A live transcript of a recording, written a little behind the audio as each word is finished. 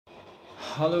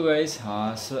Hello guys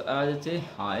so आज चाहिँ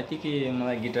यतिकै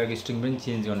मलाई गिटारको स्ट्रिङ पनि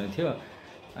चेन्ज गर्नु थियो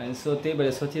अनि सो त्यही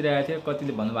भएर सोचिरहेको थियो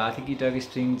कतिले भन्नुभएको थियो गिटारको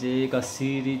स्ट्रिङ चाहिँ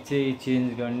कसरी चाहिँ चेन्ज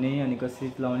गर्ने अनि कसरी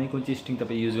लाउने कुन चाहिँ स्ट्रिङ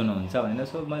तपाईँ युज गर्नुहुन्छ भनेर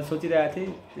सो मैले सोचिरहेको थिएँ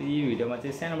यी भिडियोमा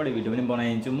चाहिँ सानोबाट भिडियो पनि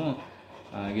बनाइदिन्छु म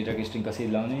गिटारको स्ट्रिङ कसरी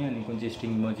लाउने अनि कुन चाहिँ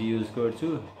स्ट्रिङ म चाहिँ युज गर्छु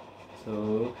सो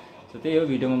त्यही हो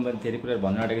भिडियोमा म धेरै कुरा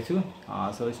भन्न आँटेको छु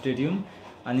सो स्टे ट्युन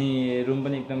अनि रुम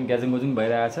पनि एकदम ग्याजङ गुजुङ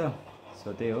भइरहेको छ सो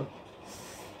त्यही हो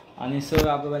अनि सो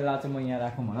अब बेला चाहिँ म यहाँ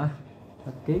राखौँ होला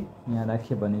ठक्कै यहाँ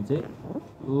राखेँ भने चाहिँ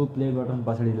ऊ प्ले बटन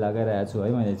पछाडि लगाइरहेको छु है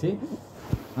मैले चाहिँ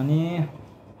अनि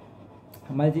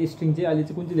मैले चाहिँ स्ट्रिङ चाहिँ अहिले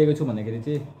चाहिँ कुन चाहिँ लिएको छु भन्दाखेरि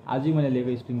चाहिँ आजै मैले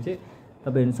लिएको स्ट्रिङ चाहिँ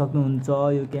तपाईँ हेर्न सक्नुहुन्छ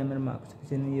यो क्यामेरामा आएको छ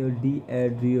कि यो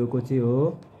डिएड्रियोको चाहिँ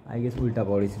हो आई गेस उल्टा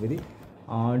पढेछ फेरि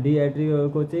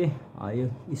डिएड्रियोको चाहिँ यो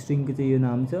स्ट्रिङको चाहिँ यो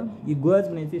नाम छ यो गज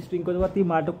भने चाहिँ स्ट्रिङको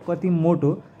कति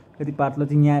मोटो कति पातलो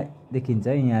चाहिँ यहाँ देखिन्छ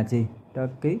है यहाँ चाहिँ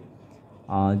टक्कै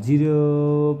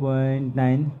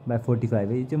 0.9/45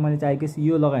 है चाहिँ मैले चाहेको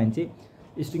यो लगाएँ भने चाहिँ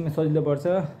स्ट्रिङमा सजिलो पर्छ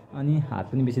अनि हात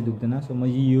पनि बेसी दुख्दैन सो म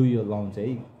यो लाउँछु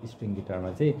है स्ट्रिङ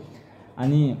गिटारमा चाहिँ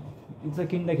अनि यो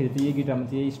किन्दाखेरि चाहिँ यो गिटारमा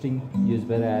चाहिँ यही स्ट्रिङ युज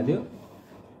भइरहेको थियो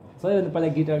सबैभन्दा पहिला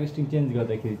गिटारको स्ट्रिङ चेन्ज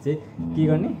गर्दाखेरि चाहिँ के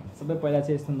गर्ने सबै पहिला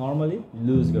चाहिँ यस्तो नर्मली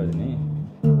लुज गरिदिने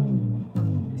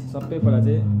सबै पहिला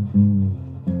चाहिँ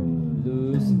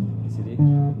लुज यसरी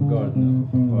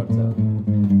गर्नुपर्छ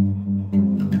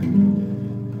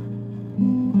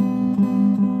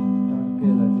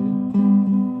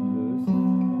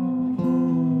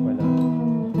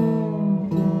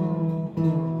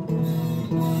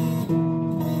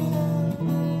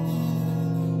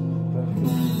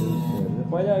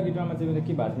पहिला गिटारमा चाहिँ मेरो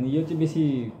के भएको थियो यो चाहिँ बेसी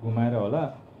घुमाएर होला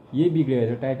यही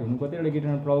बिग्रेर टाइट हुनु कतिवटा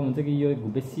गिटारमा प्रब्लम हुन्छ कि यो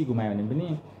बेसी घुमायो भने पनि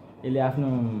यसले आफ्नो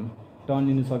टर्न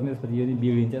लिनु सक्ने त्यसपछि यो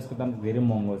बिग्रिन्छ यसको दाम धेरै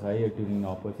महँगो छ है यो ट्युनिङ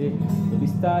नबको चाहिँ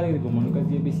बिस्तारै घुमाउनु कति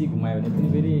यो बेसी घुमायो भने पनि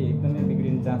फेरि एकदमै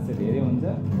बिग्रिने चान्स चाहिँ धेरै हुन्छ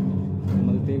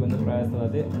मैले त्यही भन्दा प्रायः जस्तो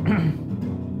चाहिँ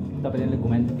तपाईँले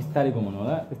घुमायो भने बिस्तारै घुमाउनु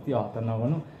होला त्यति हतार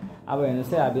नगर्नु अब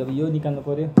हेर्नुहोस् है अब यो निकाल्नु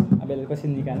पऱ्यो अब यसलाई कसरी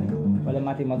निकाल्ने पहिला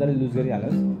माथि मजाले लुज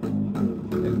गरिहाल्नुहोस्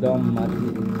एकदम माथि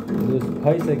लुज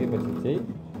भइसकेपछि चाहिँ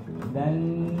देन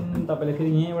तपाईँले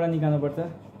फेरि यहीँबाट निकाल्नुपर्छ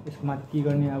यसको माथि के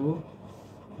गर्ने अब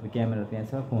क्यामेरा त्यहाँ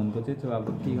छ फोनको चाहिँ अब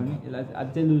के गर्ने यसलाई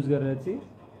अझै लुज गरेर चाहिँ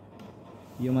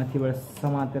यो माथिबाट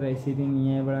समातेर यसरी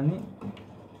यहाँबाट नि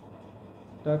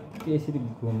टक्कै यसरी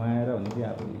घुमाएर भने चाहिँ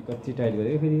अब कति टाइट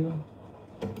गरेको फेरि यो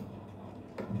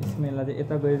यसमा यसलाई चाहिँ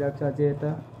यता गरिरहेको छ अझै यता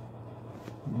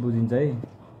बुझिन्छ है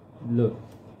लो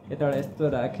यताबाट यस्तो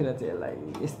राखेर चाहिँ यसलाई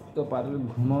यस्तो पारेर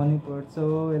घुमाउनु पर्छ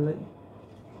यसलाई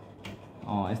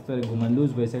यस्तो घुमाउनु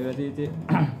लुज भइसकेर चाहिँ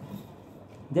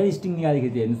जहिले स्ट्रिङ निकाल्दाखेरि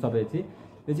चाहिँ हेर्नुहोस् तपाईँ चाहिँ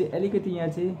यो चाहिँ अलिकति यहाँ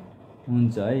चाहिँ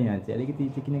हुन्छ है यहाँ चाहिँ अलिकति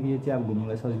चाहिँ किनकि यो चाहिँ अब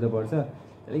घुम्नुलाई सजिलो पर्छ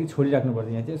अलिकति छोडिराख्नुपर्छ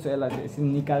यहाँ चाहिँ सो यसलाई चाहिँ यसरी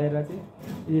निकालेर चाहिँ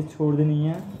यो छोड्दैन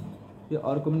यहाँ यो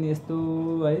अर्को पनि यस्तो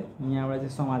है यहाँबाट चाहिँ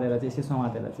समातेर चाहिँ यसरी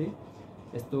समातेर चाहिँ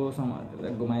यस्तो समातेर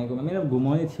घुमाएको मेरो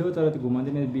घुमाउने थियो तर त्यो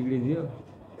घुमाउँदै मेरो बिग्रिदियो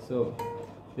सो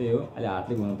त्यही हो अहिले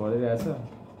हातले घुमाउनु पर्दैरहेछ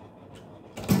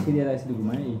फेरि यसलाई यसरी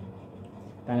घुमाएँ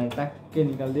तानेर ट्याक्कै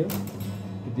निकालिदियो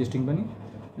त्यो स्ट्रिङ पनि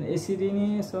यसरी नै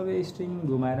सबै स्ट्रिङ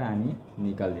घुमाएर हामी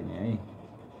निकालिदिने है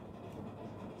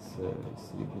सो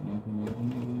यसरी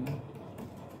घुमाउनु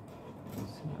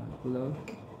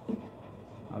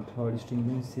अब थर्ड स्ट्रिङ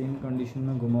पनि सेम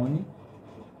कन्डिसनमा घुमाउने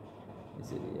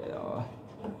यसरी यो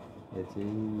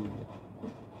चाहिँ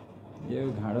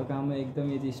यो घाँडो काम एकदम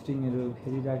यो चाहिँ स्ट्रिङहरू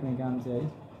फेरिराख्ने काम चाहिँ है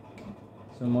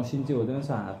सो मसिन चाहिँ हुँदैन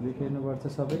सो हातले फेर्नुपर्छ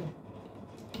सबै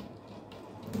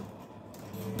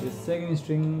यो सेकेन्ड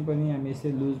स्ट्रिङ पनि हामी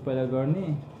यसरी लुज पहिला गर्ने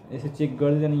यसरी चेक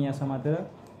गर्दै जाने यहाँ समातेर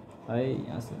है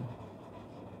यहाँ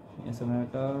समातेर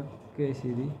टक्कै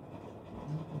यसरी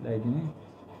लगाइदिने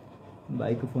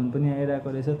भाइको फोन पनि आइरहेको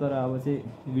रहेछ तर अब चाहिँ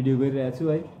भिडियो गरिरहेको छु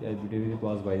है भिडियो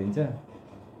पज भइदिन्छ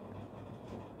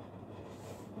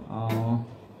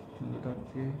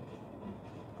टक्कै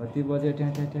कति बज्यो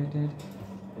ट्याट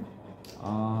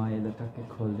यसलाई टक्कै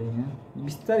खोल्दै यहाँ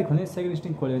बिस्तारै खोल्ने सेकेन्ड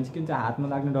स्ट्रिङ खोल्यो भने चाहिँ के हुन्छ हातमा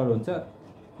लाग्ने डर हुन्छ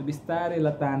त्यो बिस्तारै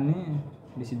यसलाई तान्ने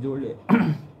बेसी जोडले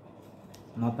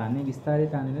नतान्ने बिस्तारै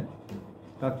तानेर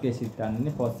टक्कै यसरी तान्ने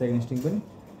फर्स्ट सेकेन्ड स्ट्रिङ पनि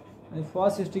अनि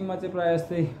फर्स्ट स्ट्रिङमा चाहिँ प्रायः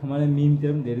जस्तै मैले मिमतिर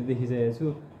पनि धेरै देखिसकेको छु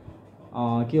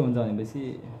के हुन्छ भनेपछि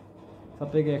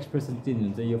सबैको एक्सप्रेसन चेन्ज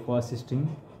हुन्छ यो फर्स्ट स्ट्रिङ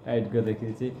टाइट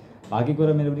गर्दाखेरि चाहिँ भाग्य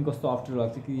कुरा मेरो पनि कस्तो अप्ठ्यारो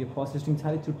लाग्छ कि यो फर्स्ट स्ट्रिङ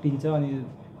साह्रै चुट्टिन्छ अनि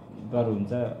डर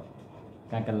हुन्छ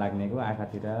कहाँ लाग्नेको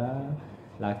आँखातिर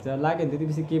लाग्छ लाग्यो भने त्यति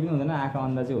बेसी केही पनि हुँदैन आँखा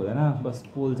अन्दाजै हुँदैन बस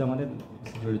पोल्छ मात्रै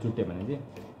जोडी चुट्यो भने चाहिँ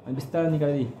अनि बिस्तारै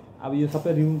निकाली अब यो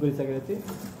सबै रिमुभ गरिसकेर चाहिँ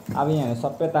अब यहाँ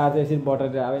सबै तार चाहिँ यसरी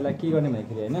बटारेर अब यसलाई के गर्ने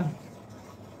भन्दाखेरि होइन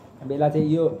अब यसलाई चाहिँ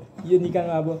यो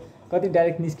निकाल्नु अब कति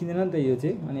डाइरेक्ट निस्किँदैन नि त यो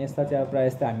चाहिँ। अनि यस्ता चाहिँ अब प्रायः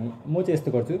जस्तो म चाहिँ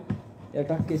यस्तो गर्छु,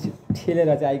 एउटा टक्कै ठेलेर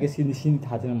चाहिँ आइगेस सिनी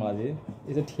थाहा छैन मलाई चाहिँ,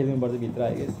 यसो ठेल्नुपर्छ भित्र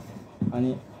आइगेस। अनि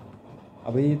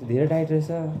अब यो त धेरै टाइट रहेछ,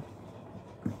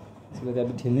 यसको चाहिँ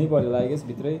अब ठेल्नै पऱ्यो होला आइगेस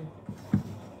भित्रै।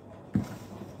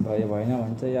 भयो भएन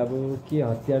भने चाहिँ अब के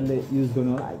हतियारले युज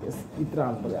गर्नु होला आइगेस, भित्र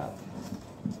हाल्नु पऱ्यो हात।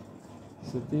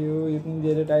 सो त्यो यो पनि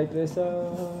धेरै टाइट रहेछ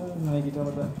नयाँ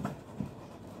गिटारमा त।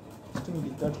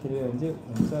 भित्र ठेल्यो भने चाहिँ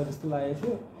हुन्छ जस्तो लागेको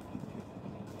थियो,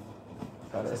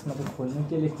 तर यसमा त खोल्नु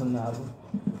केले खोल्नु अब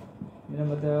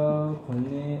मेरोमा त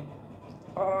खोल्ने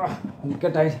निकै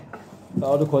टाइट।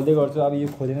 अरू खोल्दै गर्छु, अब यो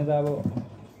खोलेन त अब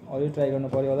अरू ट्राई गर्नु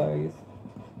पऱ्यो होला आइगेस।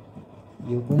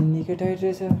 यो पनि निकै टाइट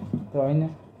रहेछ तर होइन,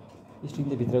 स्ट्रिङ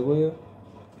चाहिँ भित्र गयो।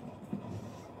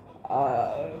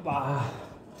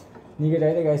 निकै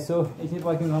टाइट गाइस। सो एकछिन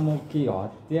पर्खिनु, म के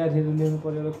हतियारहरू ल्याउनु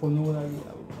पऱ्यो होला खोल्नुको लागि।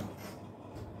 अब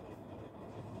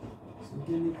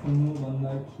केले खोल्नु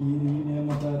भन्दाखेरि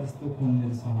मेरोमा त त्यस्तो खोल्ने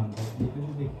सामान त केही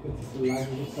पनि देखेको त्यस्तो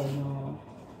लागेको छैन।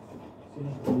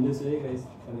 खोल्दैछु है गाइस,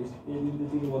 तर स्पेलिङ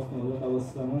चाहिँ बस्नु होला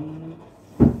तबसम्म।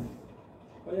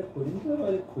 कहिले खोलिन्छ र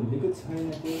अहिले खोलेको छैन,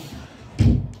 त्यो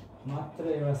मात्र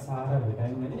एउटा सारा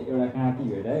भेटाएँ मैले, एउटा काँटी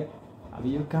भेटाएँ। अब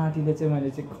यो काँटीले चाहिँ मैले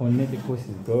चाहिँ खोल्ने चाहिँ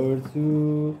कोसिस गर्छु।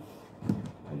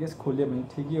 आइगेस खोल्यो भने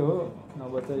ठिकै हो,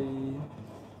 नभए चाहिँ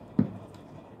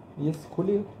यस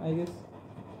खोल्यो आइगेस,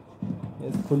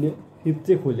 यस खोल्यो। फिफ्थ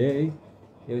चाहिँ खोल्यो है,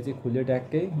 यो चाहिँ खोल्यो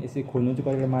ट्याक्कै। यसरी खोल्नु चाहिँ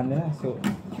कहिले मान्दैन। सो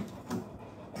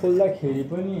खोल्दाखेरि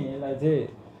पनि यसलाई चाहिँ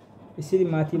यसरी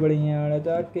माथिबाट यहाँबाट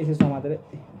टक्कै यसरी समातेर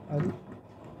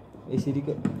यसरी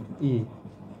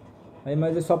है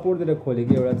मैले चाहिँ सपोर्ट दिएर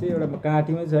खोलेको। एउटा चाहिँ एउटा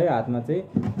काँटीमै छ है हातमा चाहिँ,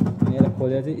 अनि यसलाई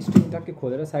खोलेर चाहिँ स्ट्रिङ टक्कै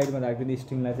खोलेर साइडमा राखिदिने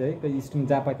स्ट्रिङलाई चाहिँ है। स्ट्रिङ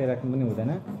जापाते राख्नु पनि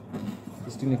हुँदैन,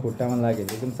 स्ट्रिङले खुट्टामा लाग्यो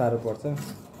भने एकदम साह्रो पर्छ।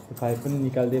 त्यो 5 पनि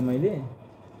निकालिदिएँ मैले।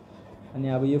 अनि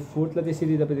अब यो फोर्थलाई चाहिँ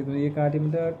यसरी तपाईँ देख्नु, यो काँटीमा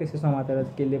टक्कै यसरी समातेर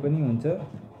केले पनि हुन्छ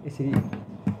यसरी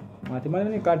माथि। मैले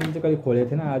पनि काँटी चाहिँ कहिले खोलेको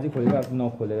थिएन, आज खोलेको अब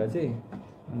नखोलेर चाहिँ।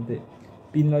 अनि त्यो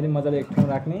पिनलाई चाहिँ मजाले एक ठाउँ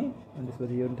राख्ने, अनि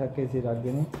त्यसपछि यो ठ्याक्कै यसरी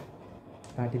राखिदिने।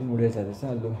 काँटी पनि उडेर जाँदैछ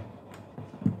लु,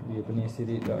 यो पनि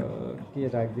यसरी के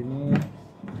राखिदिने।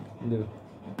 लु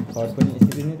फर्स्ट पनि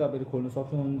यसरी नै तपाईँले खोल्नु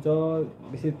सक्नुहुन्छ।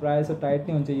 बेसी प्रायः जस्तो टाइट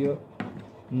नै हुन्छ यो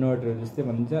नटहरू जस्तै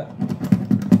भनिन्छ,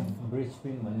 ब्रिज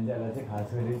पिन भनिन्छ यसलाई चाहिँ। खास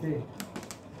गरी चाहिँ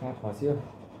कहाँ फस्यो,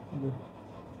 लु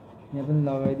यहाँ पनि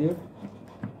लगाइदियो।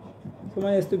 सो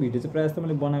मैले यस्तो भिडियो चाहिँ प्रायः जस्तो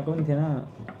मैले बनाएको पनि थिएन,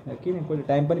 किन कहिले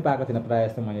टाइम पनि पाएको थिएन प्रायः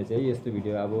जस्तो मैले चाहिँ यस्तो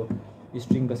भिडियो। अब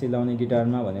स्ट्रिङ कसरी लाउने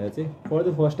गिटारमा भनेर चाहिँ फर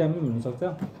द फर्स्ट टाइम पनि हुनसक्छ।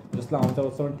 जसलाई आउँछ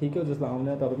उसमा ठिकै हो, जसलाई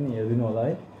आउँदैन तपाईँ पनि हेरिदिनु होला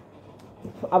है।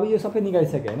 अब यो सबै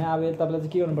निकालिसकेँ होइन। अब तपाईँलाई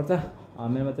चाहिँ के गर्नुपर्छ,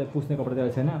 मेरोमा चाहिँ पुस्ने कपडा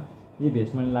चाहिँ छैन, यो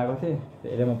भेस्ट मैले लगाएको थिएँ,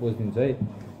 यसलाई म पुस्दिन्छु है।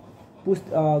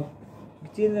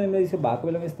 चेन्ज गर्ने यसो भएको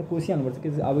बेलामा यस्तो पुसिहाल्नुपर्छ कि।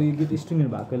 अब यो गीत स्ट्रिङहरू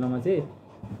भएको बेलामा चाहिँ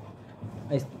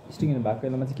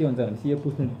के हुन्छ भनेपछि यो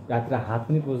पुस्नु हाततिर हात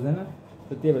पनि पुस्दैन।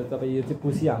 त त्यही भएर तपाईँ यो चाहिँ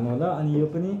पुसिहाल्नु होला। अनि यो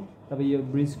पनि तपाईँ यो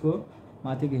ब्रिजको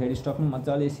माथिको हेड स्टकमा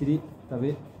मजाले यसरी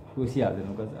तपाईँ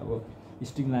पुसिहालिदिनु पर्छ। अब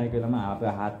स्ट्रिङ लागेको बेलामा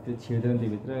हात चाहिँ छिर्दैन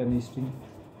त्योभित्र, अनि स्ट्रिङ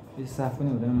यसो साफ पनि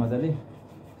हुँदैन मजाले।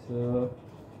 सो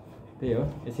त्यही हो,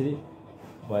 यसरी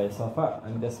भयो सफा।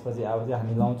 अनि त्यसपछि अब चाहिँ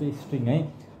हामी लाउँछौँ स्ट्रिङ है।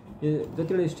 यो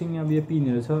जतिवटा स्ट्रिङ अब यो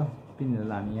पिनहरू छ,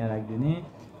 पिनहरूलाई हामी यहाँ राखिदिने।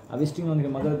 अब स्ट्रिङ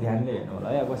लाउँदाखेरि मजाले ध्यानले हेर्नु होला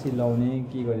है, अब कसरी लाउने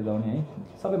के गरी लाउने है।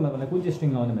 सबैभन्दा पहिला कुन चाहिँ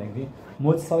स्ट्रिङ लाउने भनेदेखि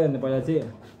म चाहिँ सबैभन्दा पहिला चाहिँ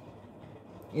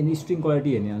यदि स्ट्रिङ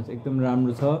क्वालिटी हेर्ने हुन्छ एकदम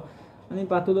राम्रो छ, अनि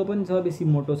पातलो पनि छ, बेसी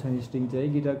मोटो छैन स्ट्रिङ चाहिँ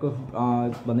है गिटारको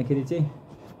भन्दाखेरि चाहिँ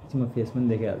म फेस पनि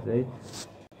देखाइहाल्छु है।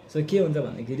 सो के हुन्छ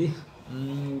भन्दाखेरि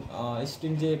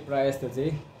स्ट्रिङ चाहिँ प्रायः जस्तो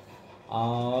चाहिँ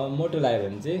मोटो लाग्यो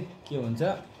भने चाहिँ के हुन्छ,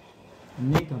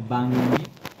 नेक बाङ्गिने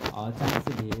चान्स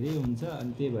चाहिँ धेरै हुन्छ।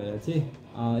 अनि त्यही भएर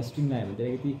चाहिँ स्ट्रिङ लाग्यो भने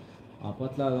चाहिँ अलिकति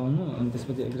पत्ला लाउनु, अनि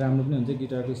त्यसपछि राम्रो पनि हुन्छ।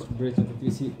 गिटारको ब्रिजमा त्यति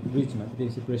बेसी त्यति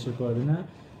बेसी प्रेसर पर्दैन,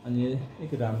 अनि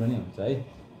एक राम्रो नै हुन्छ है।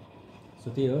 सो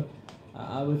त्यही हो।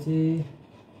 अब चाहिँ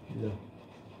ल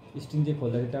स्ट्रिङ चाहिँ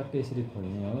खोल्दाखेरि टक्कै यसरी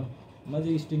खोल्ने हो। म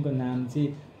चाहिँ स्ट्रिङको नाम चाहिँ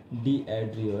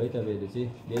डिएड्रियो है। तपाईँहरू चाहिँ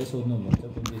धेरै सोध्नुहुन्छ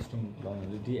कुन चाहिँ स्ट्रिङ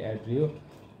लाउनुहुन्छ, डिएड्रियो।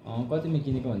 कतिमा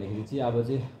किनेको भन्दाखेरि चाहिँ अब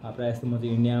चाहिँ प्रायः जस्तो म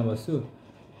चाहिँ इन्डियामा बस्छु,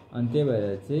 अनि त्यही भएर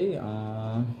चाहिँ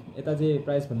यता चाहिँ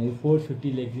प्राइस भन्दाखेरि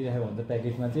 450 लेखिदिइराखेको हुन्छ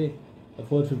प्याकेटमा चाहिँ।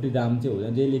 450 दाम चाहिँ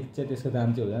हुँदैन, जे लेख्छ त्यसको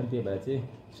दाम चाहिँ हुँदैन। त्यही भएर चाहिँ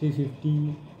 350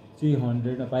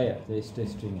 300मा पाइहाल्छ यस्तो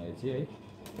स्ट्रिङहरू चाहिँ है।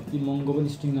 यति महँगो पनि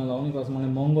स्ट्रिङ नलाउने, बिकज मलाई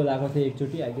महँगो लगाएको थियो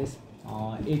एकचोटि आई गेस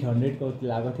 800को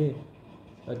लगाएको थिएँ,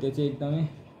 र त्यो चाहिँ एकदमै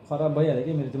खराब भइहाल्यो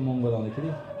कि मेरो चाहिँ महँगो लाउँदाखेरि।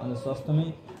 अन्त सस्तोमै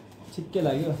ठिकै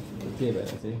लाग्यो, त्यही भएर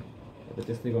चाहिँ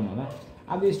त्यस्तै गर्नु होला।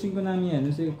 अब यो स्ट्रिङको नाम यहाँ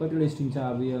हेर्नुहोस्, कतिवटा स्ट्रिङ छ।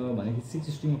 अब यो भनेको 6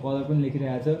 स्ट्रिङको कलर पनि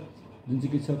लेखिरहेको छ, जुन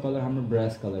चाहिँ के छ कलर हाम्रो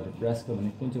ब्रास कलर। ब्रासको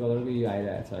भनेको कुन चाहिँ कलरको यो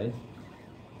आइरहेको छ है।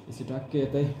 यसो टक्कै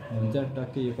यतै हुन्छ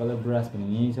टक्कै यो कलर ब्रस भन्ने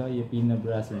यहीँ छ यो पिन र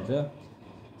ब्रस हुन्छ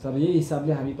सब यही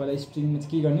हिसाबले हामी पहिला स्ट्रिङमा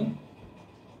चाहिँ के गर्ने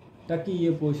टक्कै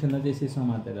यो पोजिसनलाई चाहिँ यसरी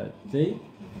समातेर चाहिँ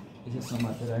यसरी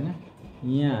समातेर होइन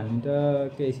यहाँ हामी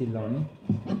टक्कै यसरी लाउने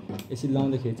यसरी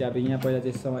लाउँदाखेरि चाहिँ अब यहाँ पहिला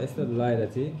चाहिँ यस्तो लगाएर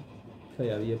चाहिँ खै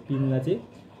अब यो पिनलाई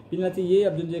चाहिँ यही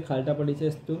अब जुन चाहिँ खाल्टापट्टि छ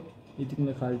यस्तो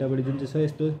यतिको खाल्टापट्टि जुन चाहिँ छ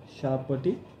यस्तो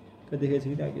सार्पपट्टि देखेको छु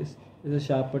कि राखेस यस्तो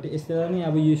सार्पपट्टि यसलाई नै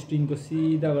अब यो स्ट्रिङको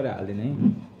सिधा गरेर हाल्दिने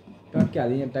है टक्कै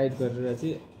हाल्ने यहाँ टाइट गरेर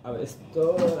चाहिँ अब यस्तो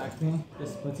राख्ने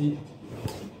त्यसपछि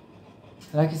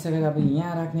राखिसकेर अब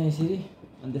यहाँ राख्ने यसरी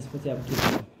अनि त्यसपछि अब के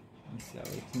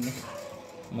अब एकछिन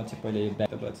म चाहिँ पहिला यो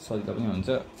ब्याग सजिलो पनि हुन्छ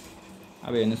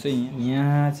अब हेर्नुहोस् है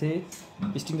यहाँ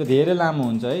चाहिँ स्ट्रिङ त धेरै लामो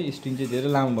हुन्छ है स्ट्रिङ चाहिँ धेरै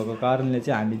लामो भएको कारणले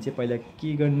चाहिँ हामी चाहिँ पहिला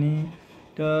के गर्ने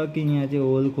टक्कै यहाँ चाहिँ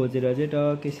होल खोजेर चाहिँ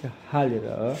टक्कै हालेर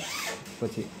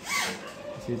पछि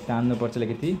यसरी तान्नुपर्छ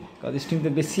अलिकति कति स्ट्रिङ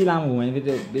त बेसी लामो भयो भने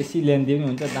फेरि बेसी लेन्थी पनि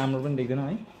हुन्छ राम्रो पनि देख्दैन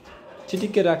है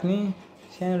चिटिक्कै राख्ने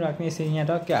सानो राख्ने यसरी यहाँ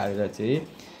टक्कै हालेर चाहिँ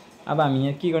अब हामी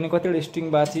यहाँ के गर्ने कतिवटा स्ट्रिङ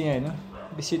बाँची होइन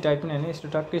बेसी टाइट पनि होइन यस्तो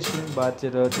टक्कै स्ट्रिङ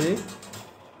बाँचेर चाहिँ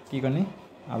के गर्ने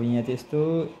अब यहाँ चाहिँ यस्तो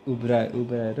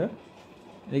उब्राएर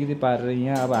अलिकति पारेर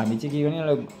यहाँ अब हामी चाहिँ के गर्ने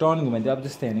एउटा टर्न घुमाइदियो अब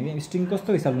जस्तै होइन कि स्ट्रिङ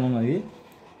कस्तो हिसाबले लाउनु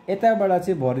कि यताबाट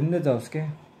चाहिँ भरिँदै जाओस् क्या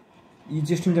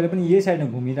यो स्ट्रिङ जहिले पनि यही साइडमा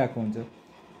घुमिरहेको हुन्छ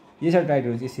यही साइड टाइट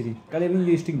हुन्छ यसरी कहिले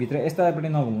पनि यो स्ट्रिङभित्र यतापट्टि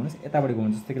नघुमाउनुहोस् यतापट्टि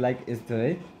घुमाउनु जस्तै कि लाइक यस्तो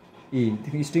है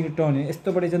त्यो स्ट्रिङ टर्न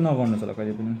यस्तोपट्टि चाहिँ नगर्नुहोस् होला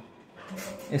कहिले पनि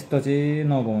यस्तो चाहिँ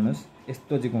नघुमाउनुहोस्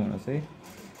यस्तो चाहिँ घुमाउनुहोस् है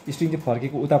स्ट्रिङ चाहिँ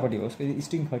फर्केको उतापट्टि होस्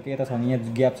स्ट्रिङ फर्केको यता छ भने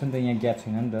यहाँ ग्याप छ नि त यहाँ ग्याप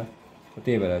छैन नि त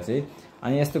त्यही भएर चाहिँ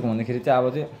अनि यस्तो घुमाउँदाखेरि चाहिँ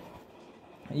अब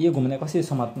चाहिँ यो घुम्ने कसरी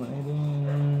समात्नु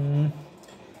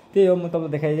त्यही हो म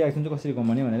तपाईँलाई देखाइदिइरहेको छु कसरी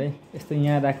घुमाउने भनेर है यस्तो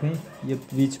यहाँ राख्ने यो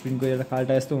बिच प्रिन्टको एउटा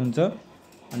खाल्टा यस्तो हुन्छ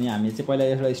अनि हामी चाहिँ पहिला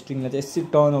एउटा स्ट्रिङलाई चाहिँ यसरी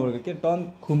टर्न ओभर के टर्न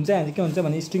खुम्चाइ चाहिँ के हुन्छ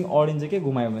भने स्ट्रिङ अडिन्छ के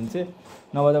घुमायो भने चाहिँ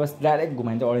नभए बस डाइरेक्ट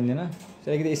घुमायो भने चाहिँ अडिँदैन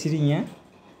अलिकति यसरी यहाँ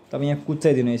तपाईँ यहाँ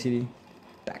कुच्चाइदिनु यसरी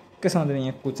ट्याक्कैसँग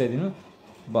यहाँ कुच्चाइदिनु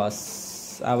बस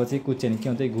अब चाहिँ कुच्च्यो भने के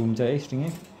हुन्छ घुम्छ है स्ट्रिङ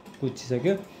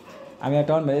कुच्चिसक्यो अब यहाँ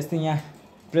टर्न भए यस्तै यहाँ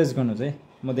प्रेस गर्नु चाहिँ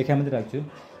म देखाइ मात्रै राख्छु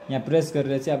यहाँ प्रेस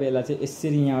गरेर चाहिँ अब यसलाई चाहिँ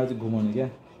यसरी यहाँ चाहिँ घुमाउनु क्या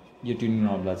यो ट्युनिङ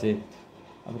नबलाई चाहिँ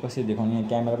अब कसरी देखाउनु यहाँ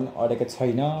क्यामेरा पनि अडेको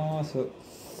छैन सो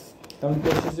तपाईँ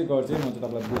कोसिस चाहिँ गर्छु म चाहिँ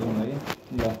तपाईँलाई बुझाउनु लागि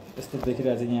ल यस्तो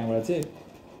देखिरहेको चाहिँ यहाँबाट चाहिँ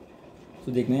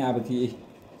सो देख्ने अब त्यो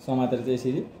समातेर चाहिँ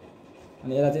यसरी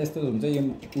अनि यसलाई चाहिँ यस्तो हुन्छ यो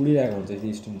उडिरहेको हुन्छ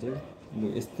यो स्ट्रिङ चाहिँ लु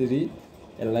यसरी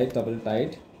यसलाई तपाईँले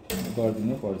टाइट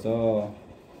गरिदिनु पर्छ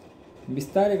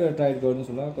बिस्तारै गरेर टाइट गर्नुहोस्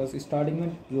होला कस स्टार्टिङमा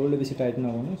जोडले बेसी टाइट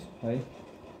नगर्नुहोस् है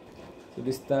सो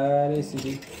बिस्तारै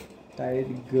यसरी टाइट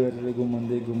गरेर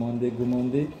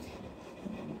घुमाउँदै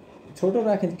छोटो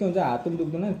राख्यो के हुन्छ हात पनि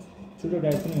दुख्दैन छोटो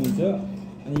टाइट पनि हुन्छ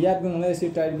अनि याद गर्नु होला यसरी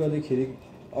टाइट गर्दाखेरि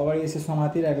अगाडि यसरी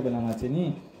समातिरहेको बेलामा चाहिँ नि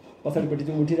पछाडिपट्टि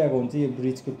चाहिँ उठिरहेको हुन्छ यो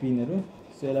ब्रिजको पिनहरू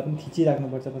सो यसलाई पनि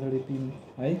थिचिराख्नुपर्छ पछाडि पिन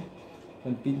है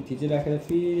अनि पिन थिचिराखेर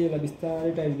फेरि यसलाई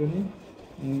बिस्तारै टाइट गर्ने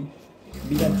अनि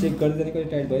बिना चेक गर्दै जाने कहिले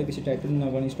टाइट भयो बेसी टाइट पनि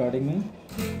नगर्ने स्टार्टिङमा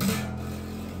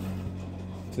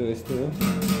सो यस्तो हो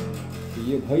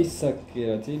यो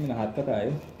भइसकेर चाहिँ मेरो हात कता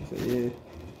आयो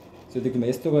सो देखिनु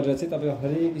यस्तो गरेर चाहिँ तपाईँ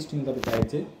हरेक स्ट्रिङ तपाईँ टाइट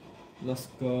चाहिँ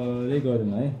लस्करै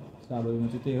गर्नु है सो अब म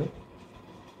चाहिँ त्यही हो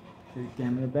फेरि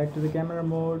camera back to the camera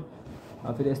मोड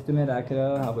अब फेरि यस्तोमै राखेर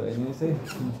अब हेर्नुहोस् है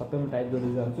म सबैमा टाइट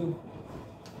गर्दै जान्छु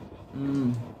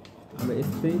अब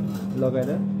यस्तै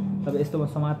लगाएर अब यस्तोमा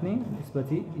समात्ने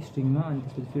त्यसपछि स्ट्रिङमा अनि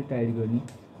त्यसपछि फेरि टाइट गर्ने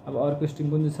अब अर्को स्ट्रिङ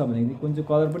कुन चाहिँ छ भनेदेखि कुन चाहिँ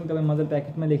कलर पनि तपाईँ मजाले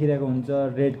प्याकेटमा लेखिरहेको हुन्छ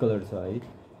रेड कलर छ है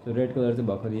सो रेड कलर चाहिँ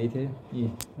भर्खर यही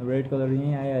थियो रेड कलर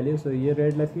यहीँ आइहाल्यो सो यो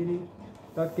रेडलाई फेरि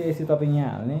टक्कै यसरी तपाईँ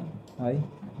यहाँ हाल्ने है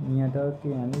यहाँ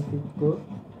टक्कै हाल्ने टिपको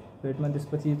रेडमा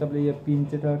त्यसपछि तपाईँले यो पिन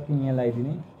चाहिँ टक्कै यहाँ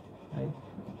लगाइदिने है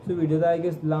सो भिडियो त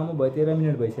आइगेस लामो भयो 13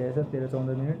 मिनट भइसकेको छ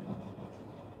 13-14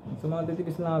 मिनट सो मलाई त्यति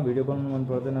बेसी लामो भिडियो बनाउनु मन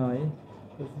पर्दैन है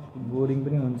बोरिङ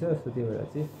पनि हुन्छ सो त्यही भएर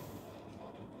चाहिँ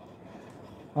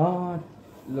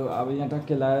ल अब यहाँ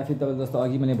टक्कै लगाएर फेरि तपाईँ जस्तो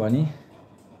अघि मैले भने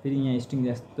फेरि यहाँ स्ट्रिङ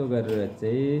जस्तो गरेर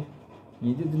चाहिँ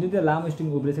यहाँ चाहिँ जुन चाहिँ लामो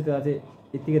स्ट्रिङ उब्रेछ त्यसलाई चाहिँ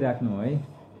यत्तिकै राख्नु है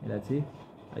यसलाई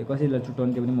चाहिँ कसैलाई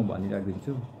चुटाउने त्यो पनि म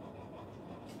भनिराखिदिन्छु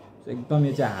एकदम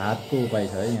यो चाहिँ हातको उपाय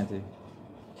छ है यहाँ चाहिँ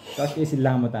टक्कै यसरी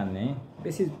लामो तान्ने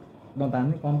बेसी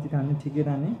नतान्ने कम्ती तान्ने ठिकै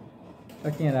तान्ने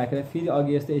टक्कै यहाँ राखेर फेरि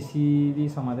अघि जस्तो यसरी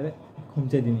समातेर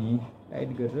खुम्चाइदिने टाइट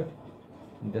गरेर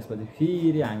त्यसपछि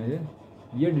फेरि हामीले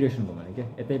यो डिरेक्सन घुमाउने क्या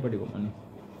यतैपट्टि घुमाउने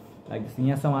लाइक जस्तो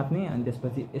यहाँ समात्ने अनि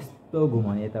त्यसपछि यस्तो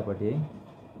घुमाउने यतापट्टि है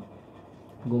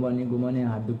घुमाउने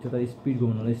हात दुख्छ तर स्पिड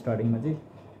घुमाउनु स्टार्टिङमा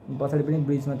चाहिँ पछाडि पनि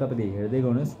ब्रिजमा तपाईँले हेर्दै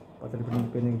गर्नुहोस् पछाडि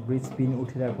पनि ब्रिज पिन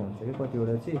उठिरहेको हुन्छ कि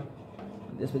कतिवटा चाहिँ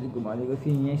त्यसपछि घुमालेको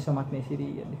फेरि यहीँ समात्ने यसरी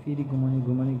अनि फेरि घुमाउने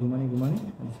घुमाउने घुमाउने घुमाउने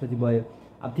त्यसपछि भयो।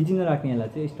 अब थिचिन राख्ने यसलाई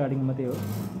चाहिँ स्टार्टिङमा मात्रै हो।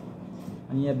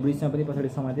 अनि यहाँ ब्रिजमा पनि पछाडि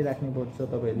समाति राख्नुपर्छ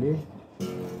तपाईँहरूले।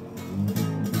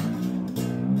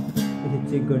 यसरी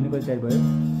चेक गर्ने कति टाइट भयो।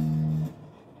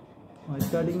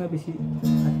 स्टार्टिङमा बेसी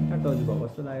टच भएको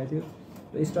जस्तो लागेको थियो।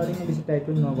 र स्टार्टिङमा बेसी टाइट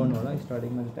पनि नगर्नु होला।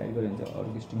 स्टार्टिङमा चाहिँ टाइट गऱ्यो भने चाहिँ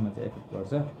अर्को स्ट्रिङमा चाहिँ एफेक्ट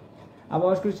पर्छ। अब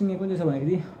अर्को स्ट्रिङ कुन चाहिँ छ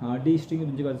भन्दाखेरि डी स्ट्रिङ जुन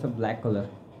चाहिँ गर्छ ब्ल्याक कलर।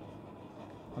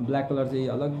 ब्ल्याक कलर चाहिँ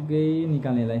अलग्गै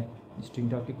निकाल्नेलाई स्ट्रिङ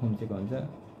टक्कै खुम्चेको हुन्छ।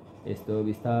 यस्तो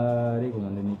बिस्तारै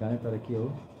घुमाउँदै निकाल्ने, तर के हो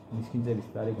निस्किन्छ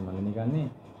बिस्तारै घुमाउँदै निकाल्ने,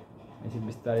 यसरी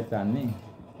बिस्तारै तान्ने।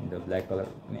 अन्त ब्ल्याक कलर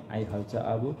पनि आइहाल्छ।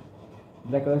 अब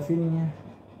ब्ल्याक कलर फेरि यहाँ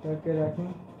टक्कै राख्ने,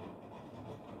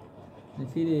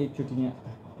 फेरि एकचोटि यहाँ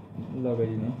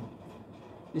लगाइदिने।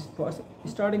 फर्स्ट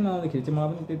स्टार्टिङमा आउँदाखेरि चाहिँ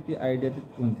मलाई पनि त्यति आइडिया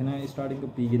त्यति हुन्थेन। स्टार्टिङको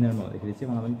बिगिनरमा हुँदाखेरि चाहिँ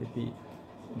मलाई पनि त्यति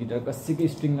गिटार कसैको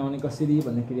स्ट्रिङ लाउने कसरी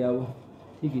भन्दाखेरि अब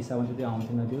ठिक हिसाबमा चाहिँ त्यो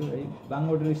आउँथेन थियो है।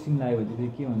 बाङबाट स्ट्रिङ लाग्यो भने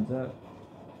चाहिँ के हुन्छ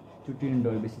चुट्टिने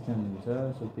डर बेसी चान्स हुन्छ।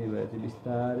 सो त्यही भएर चाहिँ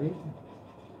बिस्तारै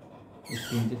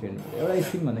स्ट्रिङ चाहिँ फेर्नु पर्यो। एउटा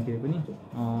स्ट्रिङ भन्दाखेरि पनि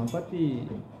कति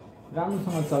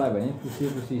राम्रोसँग चलायो भने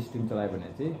पुसी स्ट्रिङ चलायो भने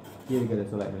चाहिँ केयर गरेर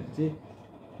चलायो भने चाहिँ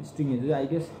स्ट्रिङहरू चाहिँ आई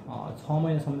गेस 6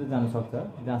 महिनासम्म चाहिँ जान सक्छ।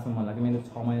 जहाँसम्म मन लाग्यो। मैले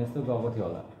 6 महिना जस्तो गएको थियो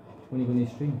होला कुनै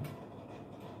स्ट्रिङ।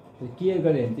 केयर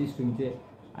गऱ्यो भने चाहिँ स्ट्रिङ चाहिँ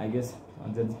आई गेस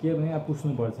के भने अब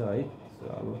पुस्नुपर्छ है। सो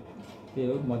अब त्यही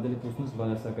हो, मजाले पुस्नुहोस्।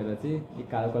 बजार सकेर चाहिँ एक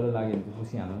कालो कलर लाग्यो भने चाहिँ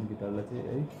पुसिहाल्नु गिटारलाई चाहिँ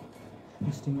है।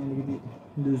 स्ट्रिङ अलिकति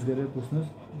लुज गरेर पुस्नुहोस्।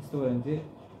 त्यस्तो गऱ्यो भने चाहिँ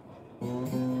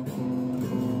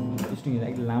स्ट्रिङहरू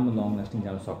एकदम लामो लङ लास्टिङ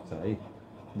जान सक्छ है,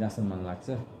 जहाँसम्म मन लाग्छ।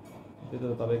 त्यो त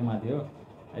तपाईँको माथि हो।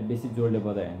 बेसी जोडले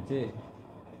बजायो भने चाहिँ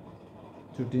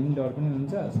चुट्टिने डर पनि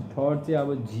हुन्छ। थर्ड चाहिँ अब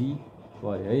जी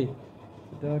पऱ्यो है।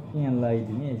 त यहाँ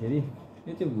लगाइदिने यसरी।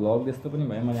 यो चाहिँ भ्लग जस्तो पनि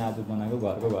भयो मैले आज बनाएको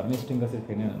घरमै स्ट्रिङ कसरी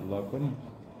फेर्ने भ्लग पनि।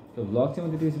 त्यो भ्लग चाहिँ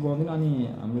म त्यति बेसी बनाउँदिनँ। अनि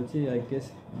हाम्रो चाहिँ आई गेस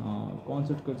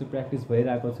कन्सर्टको चाहिँ प्र्याक्टिस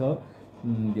भइरहेको छ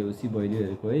देउसी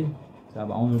भैलीहरूको है।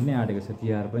 अब आउनु पनि आँटेको छ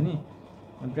तिहार पनि।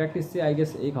 प्र्याक्टिस चाहिँ आई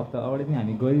गेस एक हप्ता अगाडि पनि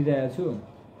हामी गरिरहेको छु।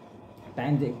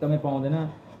 टाइम चाहिँ एकदमै पाउँदैन।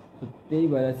 त्यही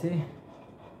भएर चाहिँ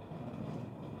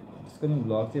त्यसको नि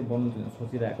भ्लग चाहिँ बनाउनु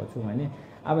सोचिरहेको छु मैले।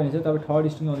 अब भने चाहिँ तपाईँ थर्ड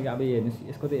स्ट्रिङ आउँदाखेरि अब हेर्नुहोस्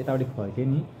यसको त यतापट्टि फर्क्यो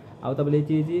नि। अब तपाईँले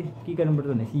चाहिँ के गर्नुपर्छ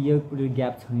भनेपछि योपट्टि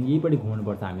ग्याप छ भने यहीपट्टि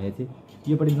घुमाउनुपर्छ हामीले चाहिँ।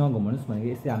 योपट्टि नघुमाउनुहोस् भनेको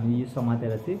यस्तै हामीले यो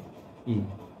समातेर चाहिँ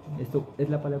यस्तो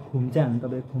यसलाई पहिला खुम्चाइहाल्नु।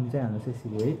 तपाईँ खुम्चाइहाल्नुहोस्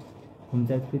यसरी है।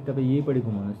 खुम्चाइ फेरि तपाईँ यहीपट्टि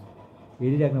घुमाउनुहोस्।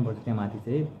 हेरिराख्नुपर्छ त्यहाँ माथि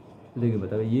चाहिँ। त्यसले भयो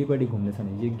तपाईँ यहीपट्टि घुम्दैछ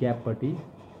भने यो ग्यापपट्टि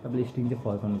तपाईँले स्ट्रिङ चाहिँ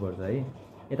फर्काउनुपर्छ है।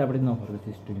 यतापट्टि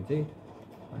नफर्कोस् स्ट्रिङ चाहिँ।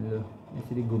 अनि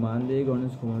यसरी घुमाउँदै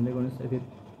गर्नुहोस् फेरि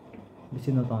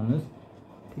बेसी नतान्नुहोस्।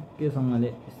 ठिकैसँगले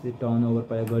यसरी टर्न ओभर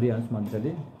पहिला गरिहाल्नुहोस्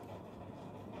मजाले।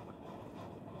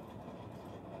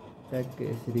 ट्याक्कै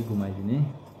यसरी घुमाइदिने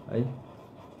है।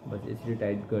 बस यसरी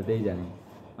टाइट गर्दै जाने।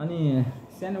 अनि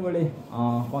सानोबडे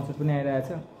कन्सर्ट पनि आइरहेछ।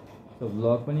 सो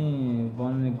भ्लग पनि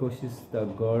बनाउने कोसिस त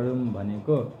गरौँ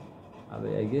भनेको। अब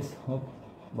आई गेस होप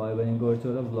भयो भने गर्छु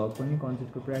होला भ्लग पनि।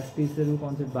 कन्सर्टको प्र्याक्टिसहरू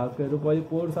कन्सर्ट भागहरू पहिले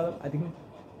पोहोर साल आई थिङ्क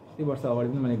त्यो वर्ष अगाडि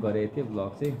पनि मैले गरेको थिएँ भ्लग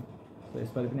चाहिँ। सो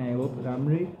यसपालि पनि आई होप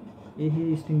राम्रै।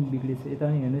 यही स्ट्रिङ बिग्रेछ यता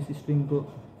नि हेर्नुहोस् स्ट्रिङको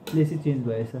प्लेसै चेन्ज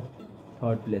भएछ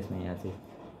थर्ड प्लेसमा यहाँ चाहिँ।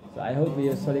 सो आई होप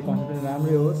यसपालि कन्सर्ट पनि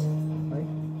राम्रै होस् है,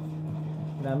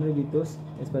 राम्रै बितोस्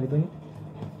यसपालि पनि।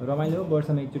 रमाइलो हो,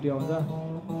 वर्षमा एकचोटि आउँछ।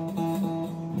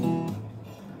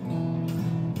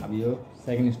 अब यो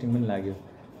सेकेन्ड स्ट्रिङ पनि लाग्यो।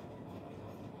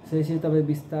 सो यसरी तपाईँ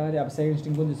बिस्तारै अब सेकेन्ड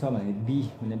स्ट्रिङ कुन चाहिँ छ भने बी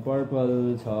भने पर्पल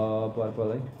छ।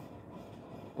 पर्पल है,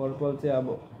 पर्पल चाहिँ अब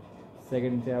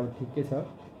सेकेन्ड चाहिँ अब ठिकै छ।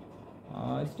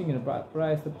 स्ट्रिङहरू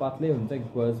प्रायः जस्तो पातलै हुन्छ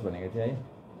गज भनेको चाहिँ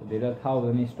है। धेरै थाहा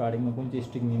हुँदैन स्टार्टिङमा कुन चाहिँ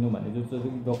स्ट्रिङ लिनु भने जो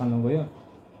दोकानमा गयो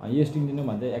यो स्ट्रिङ लिनु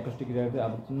भन्दा एकोस्टिक गिटार चाहिँ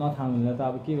अब नथाहा त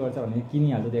अब के गर्छ भने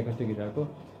किनिहाल्छ त्यो एकोस्टिक गिटारको।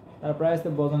 तर प्रायः जस्तो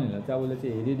बजाउनेहरूलाई चाहिँ अब उसले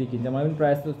चाहिँ हेरी देखिन्छ। मलाई पनि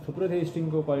प्रायः जस्तो थुप्रो थियो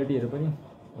स्ट्रिङको क्वालिटीहरू पनि।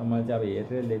 र मैले चाहिँ अब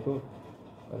हेरेर लिएको।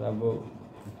 तर अब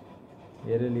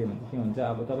हेरेर लियो भने के हुन्छ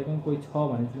अब तपाईँको कोही छ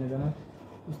भने चिनाजाना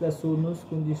उसलाई सोध्नुहोस्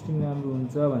कुन चाहिँ स्ट्रिङ राम्रो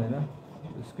हुन्छ भनेर।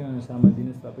 उसकै अनुसारमा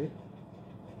दिनुहोस् तपाईँ।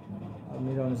 अब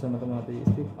मेरो अनुसारमा त मलाई त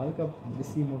यस्तै हल्का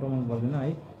बेसी मोटो मन पर्दैन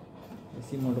है।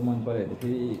 बेसी मोटो मन पऱ्यो भने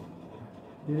फेरि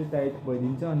धेरै टाइट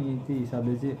भइदिन्छ। अनि त्यही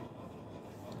हिसाबले चाहिँ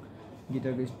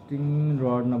गिटारको स्ट्रिङ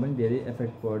रडमा पनि धेरै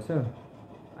इफेक्ट पर्छ।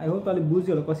 आई होप तपाईँले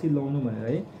बुझ्यो होला कसरी लाउनु भनेर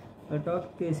है। र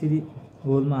टक्कै यसरी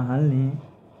होलमा हाल्ने।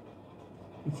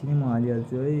 एकछिनै म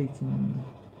हालिहाल्छु है। एकछिन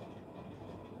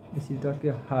यसरी टक्कै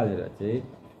हालेर चाहिँ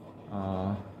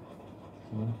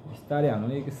बिस्तारै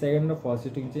हाल्नु। एक सेकेन्ड र फर्स्ट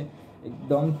स्ट्रिङ चाहिँ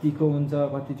एकदम तिखो हुन्छ।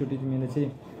 कतिचोटि चाहिँ मेरो चाहिँ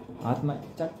हातमा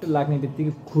चट्ट लाग्ने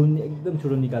बित्तिकै खुन एकदम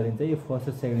छिटो निकालिदिन्छ यो फर्स्ट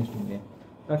र सेकेन्ड स्ट्रिङले।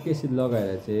 टक्कै यसरी लगाएर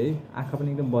चाहिँ आँखा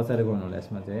पनि एकदम बचाएर गर्नु होला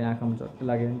यसमा चाहिँ। आँखामा चट्ट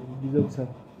लाग्यो भने बिजोग छ।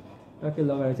 टक्कै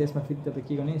लगाएर चाहिँ यसमा फेरि तपाईँ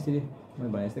के गर्ने यसरी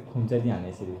मैले भने जस्तै खुम्चाइदिइहाल्ने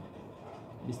यसरी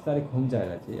बिस्तारै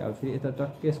खुम्चाएर चाहिँ अब फेरि यता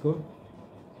टक्कै यसको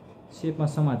सेपमा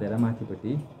समातेर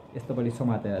माथिपट्टि यस्तोपट्टि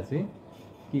समातेर चाहिँ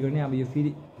के गर्ने अब यो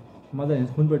फेरि मजाले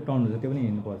कुनपट्टि टर्न हुन्छ त्यो पनि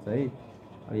हेर्नुपर्छ है।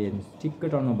 अब हेर्नुहोस् ठिक्कै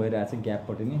टर्नमा भइरहेको छ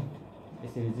ग्यापपट्टि नि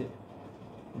यसरी चाहिँ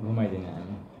घुमाइदिने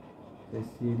हामी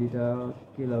यसरी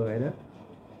टक्कै लगाएर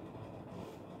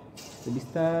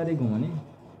बिस्तारै घुमाउने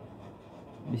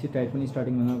बेसी टाइट पनि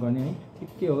स्टार्टिङमा नगर्ने है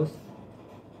ठिकै होस्।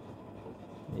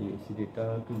 यसरी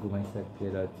टक्कै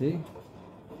घुमाइसकेर चाहिँ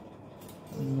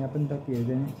यहाँ पनि टक्कै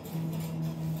हेर्दैन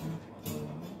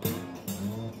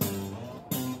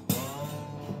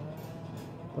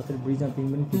कसरी ब्रिजमा पिन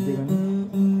पनि खिच्दै गर्ने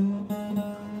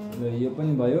र यो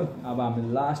पनि भयो। अब हामी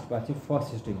लास्ट भएको चाहिँ फर्स्ट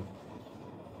स्ट्रिङ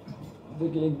जो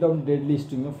कि एकदम डेडली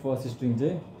स्ट्रिङ हो। फर्स्ट स्ट्रिङ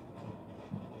चाहिँ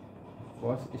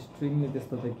फर्स्ट स्ट्रिङले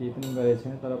त्यस्तो त केही पनि गरेको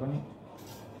छैन तर पनि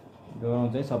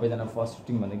गराउँछ है सबैजना फर्स्ट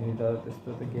स्ट्रिङ भन्दाखेरि त त्यस्तो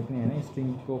त केही पनि होइन।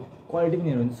 स्ट्रिङको क्वालिटी पनि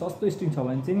हेर्नु सस्तो स्ट्रिङ छ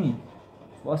भने चाहिँ नि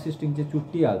फर्स्ट स्ट्रिङ चाहिँ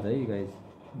चुट्टिहाल्छ है गाइज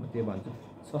म त्यो भन्छु।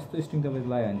 सस्तो स्ट्रिङ तपाईँले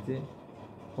लगायो भने चाहिँ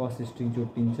फर्स्ट स्ट्रिङ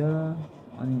चुट्टिन्छ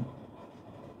अनि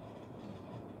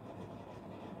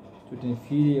चुट्टिने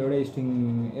फेरि एउटै स्ट्रिङ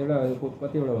एउटा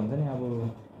कतिवटा हुन्छ नि अब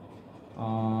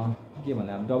के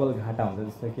भन्दा अब डबल घाटा हुन्छ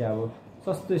जस्तो कि अब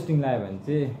सस्तो स्ट्रिङ लगायो भने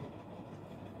चाहिँ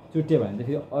चुट्यो भने चाहिँ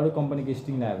फेरि अरू कम्पनीको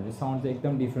स्ट्रिङ लगायो भने चाहिँ साउन्ड चाहिँ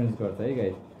एकदम डिफ्रेन्स गर्छ है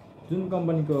गाइज। जुन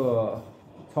कम्पनीको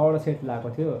 6वटा सेट लगाएको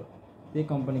थियो त्यही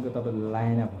कम्पनीको तपाईँले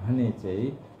लाएन भने चाहिँ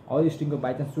अरू स्ट्रिङको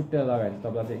बाइचान्स छुट्टेर लगायो भने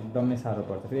तपाईँलाई चाहिँ एकदमै साह्रो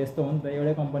पर्छ। फेरि यस्तो हो नि त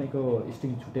एउटै कम्पनीको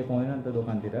स्ट्रिङ छुट्टै पाउँदैन नि त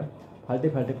दोकानतिर फाल्टै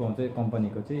पाउँछ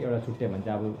कम्पनीको चाहिँ एउटा छुट्यो भने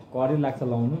चाहिँ अब करै लाग्छ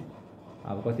लाउनु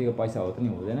अब कतिको पैसा हो त नि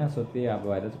हुँदैन। सो त्यही अब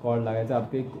भएर चाहिँ कड लगाएर चाहिँ अब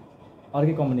त्यही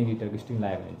अर्कै कम्पनी गिटारको स्ट्रिङ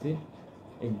लगायो भने चाहिँ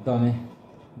एकदमै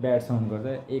ब्याड साउन्ड गर्छ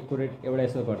एकुरेट एउटा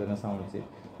यसो गर्दैन साउन्ड चाहिँ।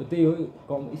 सो त्यही हो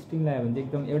स्ट्रिङ लगायो भने चाहिँ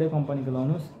एकदम एउटै कम्पनीको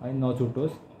लाउनुहोस् है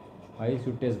नचुटोस् है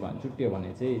चुट्टियो भने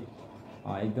चाहिँ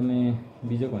एकदमै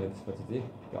बिजोग हुन्छ। त्यसपछि चाहिँ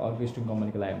अर्को स्ट्रिङ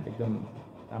कम्पनीको लगायो भने एकदम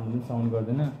राम्रो पनि साउन्ड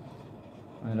गर्दैन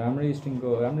अनि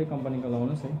राम्रै कम्पनीको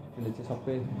लाउनुहोस् है त्यसले चाहिँ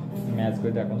सबै म्याच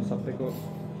गरिरहेको हुन्छ सबैको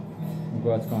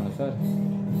गजको अनुसार।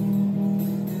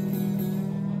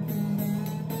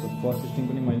 फर्स्ट स्ट्रिङ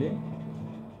पनि मैले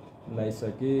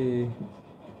लगाइसकेँ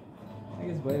आई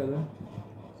गेस भयो होला।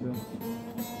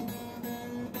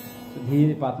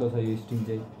 धेरै पातलो छ यो स्ट्रिङ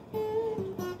चाहिँ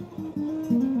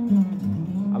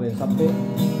अब सबै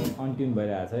अनट्युन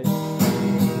भइरहेको छ है।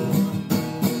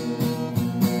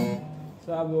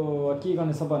 सो अब के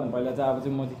गर्ने सबभन्दा पहिला चाहिँ अब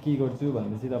चाहिँ म चाहिँ के गर्छु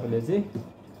भनेपछि तपाईँले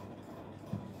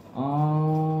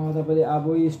अब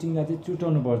यो स्ट्रिङलाई चाहिँ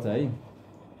चुटाउनुपर्छ है।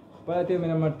 पहिला त्यो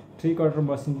मेरोमा 3/4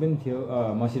 मसिन पनि थियो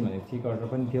मसिन भनेको 3/4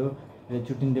 पनि थियो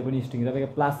चुटिन्दै पनि स्ट्रिङ तपाईँको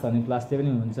प्लास छ भने प्लासले पनि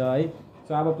हुन्छ है।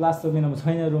 सो अब प्लास त मेरोमा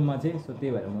छैन रुममा चाहिँ सो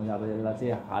त्यही भएर म अब यसलाई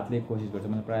चाहिँ हातले कोसिस गर्छु।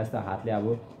 मैले प्रायः जस्तो हातले अब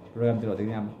प्रोग्रामतिर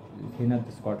हुँदाखेरि अब थिएन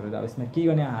त्यस्तो कटहरू अब यसमा के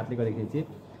गर्ने हातले गर्दाखेरि चाहिँ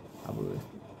अब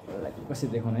यसलाई कसरी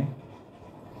देखाउने है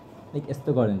लाइक यस्तो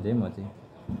गऱ्यो भने चाहिँ म चाहिँ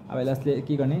अब यसले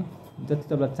के गर्ने जति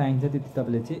तपाईँलाई चाहिन्छ त्यति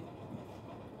तपाईँले चाहिँ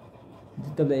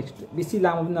एक्स्ट्रा बेसी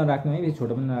लामो पनि नराख्नु है बेसी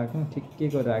छोटो पनि नराख्नु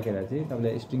ठिक्कैको राखेर चाहिँ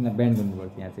तपाईँले स्ट्रिङलाई बेन्ड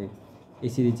गर्नुपर्छ। यहाँ चाहिँ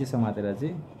यसरी चाहिँ समातेर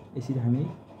चाहिँ यसरी हामी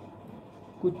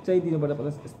कुच्चाइदिनुपर्छ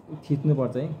प्लस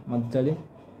थिच्नुपर्छ है मजाले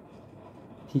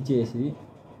थिचे यसरी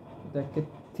ट्याक्कै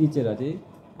थिचेर चाहिँ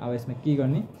अब यसमा के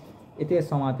गर्ने यतै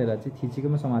समातेर चाहिँ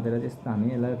थिचेकोमा समातेर चाहिँ यस्तो हामी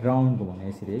यसलाई राउन्ड घुमाउने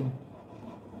यसरी है।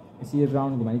 यसरी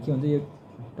राउन्ड घुमायो के हुन्छ यो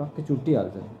टक्कै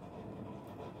चुट्टिहाल्छ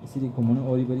यसरी घुमाउनु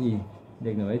वरिपरि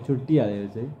देख्नु भयो चुट्टिहाल्यो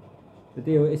चाहिँ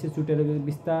त्यही हो। यसरी चुटेर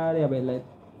बिस्तारै अब यसलाई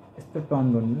यस्तो टर्न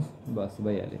गर्नुहोस् बस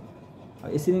भइहाल्यो। अब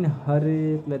यसरी नै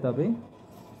हरेकलाई तपाईँ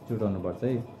चुटाउनुपर्छ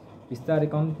है बिस्तारै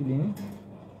कम्ती लिने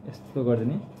यस्तो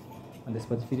गरिदिने अनि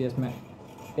त्यसपछि फेरि यसमा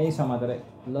त्यहीँ समातेर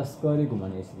लस्करी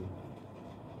घुमाउने यसरी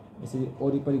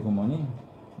वरिपरि घुमाउने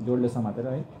जोडले समातेर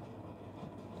है।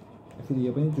 फेरि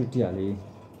यो पनि चुटिहाल्यो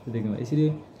देख्नु यसरी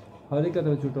हरेकलाई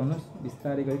तपाईँ चुटाउनुहोस्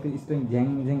बिस्तारै गरेको स्ट्रिङ झ्याङ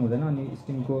हुँदैन अनि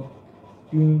स्ट्रिङको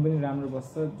ट्युनिङ पनि राम्रो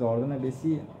बस्छ झर्दैन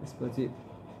बेसी। त्यसपछि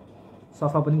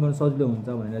सफा पनि गर्नु सजिलो हुन्छ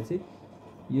भनेर चाहिँ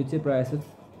यो चाहिँ प्रायः जस्तो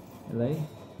यसलाई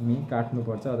हामी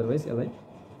काट्नुपर्छ अदरवाइज यसलाई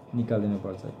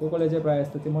निकालिदिनुपर्छ। कसले चाहिँ प्रायः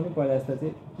जस्तो चाहिँ म पनि पहिला जस्तो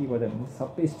चाहिँ के गर्दा भने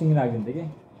सबै स्ट्रिङ राखिदिन्थेँ कि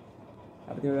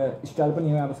अब त्यो एउटा स्टाइल पनि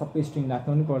हो अब सबै स्ट्रिङ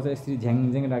राख्नु पनि पर्छ यसरी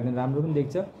झ्याङ राख्दैन राम्रो पनि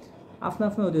देख्छ आफ्नो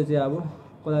आफ्नो त्यो चाहिँ अब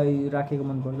कसलाई राखेको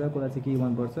मनपर्छ कसलाई चाहिँ के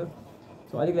मनपर्छ।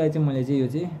 सो अलिकति चाहिँ मैले चाहिँ यो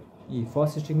चाहिँ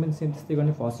फर्स्ट स्ट्रिङ पनि सेम त्यस्तै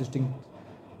गर्ने फर्स्ट स्ट्रिङ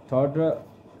थर्ड र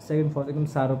सेकेन्ड फोर्थ एकदम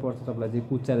साह्रो पर्छ तपाईँलाई चाहिँ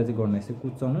कुच्चाएर चाहिँ गर्नु यसो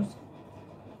कुचाउनुहोस्।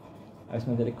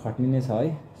 यसमा चाहिँ अलिक खट्ने नै छ है।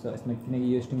 सो यसमा किनकि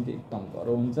यो स्ट्रिङ चाहिँ एकदम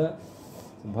धरो हुन्छ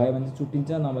भयो भने चाहिँ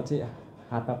चुट्टिन्छ नभए चाहिँ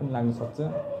हातमा पनि लाग्न सक्छ।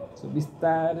 सो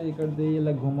बिस्तारै गर्दै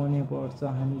यसलाई घुमाउनै पर्छ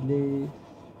हामीले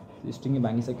स्ट्रिङ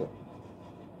भाँगिसक्यो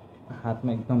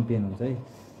हातमा एकदम पेन हुन्छ है।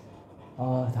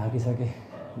 थाकिसकेँ।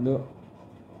 लु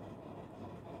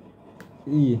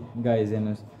गाइज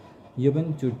हेर्नुहोस्, यो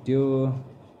पनि चुट्यो।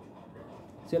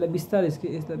 यसलाई बिस्तारै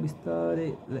यसलाई बिस्तारै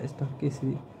टक्कै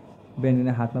यसरी बेन्ड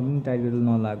गर्ने, हातमा पनि टाइट गरेर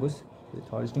नलागोस्।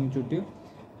 Third string चुट्यो।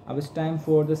 अब it's time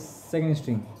for the second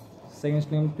string. Second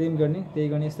string त्यही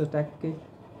गर्ने यस्तो ट्याक्कै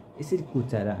यसरी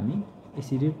कुचाएर हामी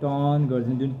यसरी टर्न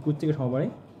गरिदिनु, जुन कुचेको ठाउँबाटै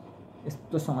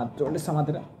यस्तो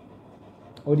समातेर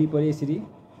वरिपरि यसरी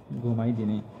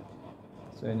घुमाइदिने।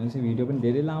 सो हेर्नुहोस्, भिडियो पनि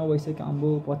धेरै लामो भइसक्यो, आम्बो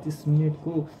 25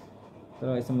 मिनटको।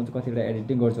 तर यसमा म चाहिँ कतिवटा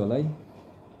एडिटिङ गर्छु होला है।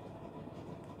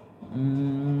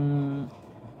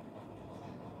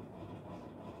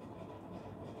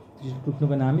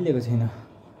 टुट्नुको नामै लिएको छैन।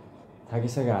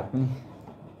 थाकिसक्यो हात पनि।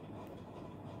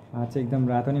 हात चाहिँ एकदम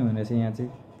रातो नै हुँदैछ यहाँ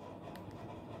चाहिँ।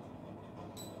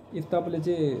 इफ तपाईँले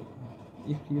चाहिँ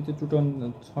यो चाहिँ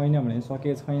टुटाउनु छैन भने,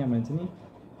 सकेको छैन भने चाहिँ नि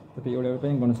तपाईँ एउटा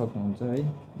पनि गर्न सक्नुहुन्छ है।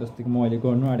 जस्तो कि म अहिले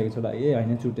गर्नु आँटेको छु ल,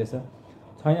 होइन चुटेछ।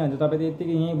 छैन भने चाहिँ तपाईँले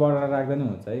यत्तिकै यहीँ बढाएर राख्दा नि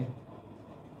हुन्छ है,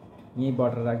 यहीँ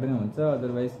बढाएर राख्दा नि हुन्छ।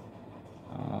 अदरवाइज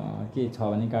के छ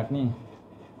भने काट्ने,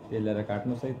 त्यसलाई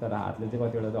काट्नुहोस् है। तर हातले चाहिँ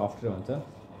कतिवटा चाहिँ अप्ठ्यारो हुन्छ।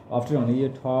 अप्ठ्यारो हुने यो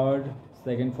थर्ड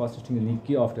सेकेन्ड फर्स्ट स्ट्रिङ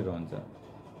निकै अप्ठ्यारो हुन्छ।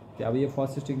 त्यो अब यो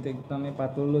फर्स्ट स्ट्रिङ चाहिँ एकदमै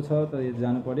पातलो छ, तर यो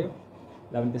जानु पऱ्यो।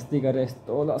 अब त्यस्तै गरेर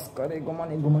यस्तो लस्करै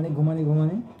घुमाउने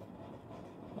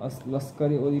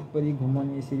लस्करै वरिपरि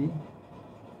घुमाउने, यसरी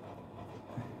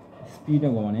स्पिडमा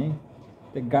घुमाउने है।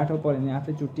 त्यो गाँठो पऱ्यो भने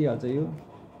आफै चुट्टिहाल्छ। यो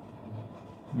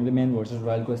मेरो म्यान भर्सेस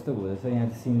वाइल्डको यस्तो हुँदैछ यहाँ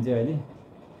चाहिँ सिन चाहिँ अहिले।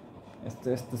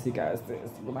 यस्तो सिकायो,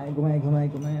 यस्तो घुमाएँ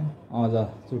ल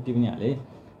चुट्टी पनि हालेँ।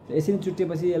 यसरी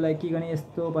चुट्टिएपछि यसलाई के गर्ने,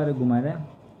 यस्तो पारेर घुमाएर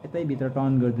यतै भित्र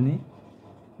टर्न गरिदिने,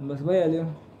 बस भइहाल्यो।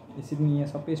 यसरी यहाँ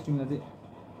सबै स्ट्रिङलाई चाहिँ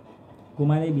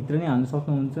घुमाएर भित्र नै हाल्नु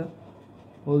सक्नुहुन्छ,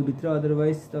 होलभित्र।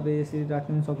 अदरवाइज तपाईँ यसरी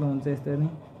राख्नु पनि सक्नुहुन्छ, यस्तै नै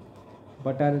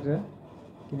बटारेर,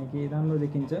 किनकि राम्रो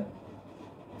देखिन्छ।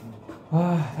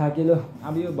 थाकिलो।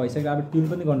 अब यो भइसक्यो। अब ट्युन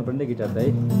पनि गर्नुपर्ने गिटार त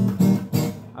है।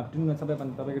 अब ट्युनमा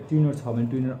सबैभन्दा तपाईँको ट्युनर छ भने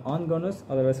ट्युनर अन गर्नुहोस्,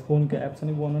 अदरवाइज फोनको एप छ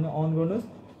भने फोनमा अन गर्नुहोस्।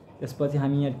 त्यसपछि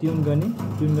हामी यहाँ ट्युन गर्ने,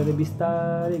 ट्युन गरेर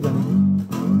बिस्तारै गर्ने।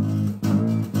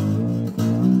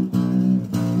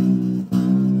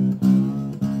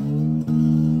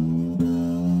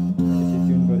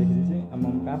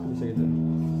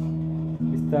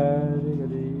 बिस्तारै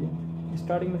गर्दै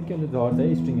स्टार्टिङमा के हुन्छ, झर्छ है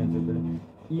स्ट्रिङहरू।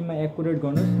 ईमा एकुरेट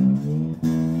गर्नुहोस्,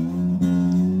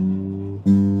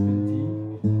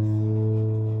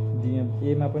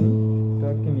 एमा पनि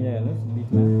टक्कै मिलाइहाल्नुहोस्,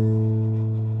 बिचमा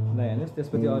लगाइहाल्नुहोस्।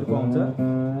 त्यसपछि अर्को आउँछ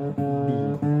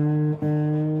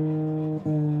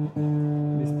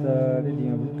बिस्तारै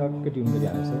डीमा पनि टक्कै ट्युन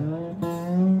गरिहाल्नुहोस् है।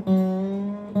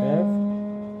 एफ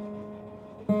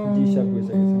जी सार्प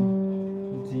गइसकेको छ,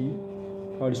 जी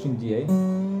थर्ड स्ट्रिङ जी है।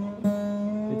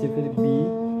 यो चाहिँ फेरि बी,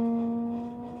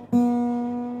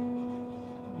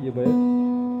 यो भयो,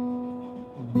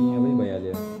 बीमा पनि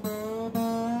भइहाल्यो।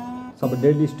 सब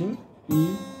डेड स्ट्रिङ ई,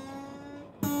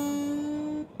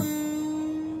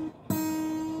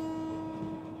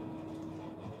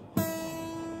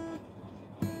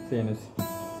 हेर्नुहोस्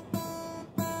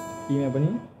ईमा पनि।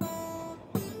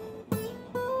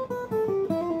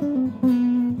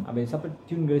 अब यो सबै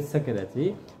ट्युन गरिसकेर चाहिँ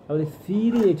तपाईँले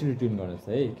फेरि एकचोटि ट्युन गर्नुहोस्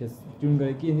है। ट्युन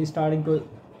गरेर के स्टार्टिङको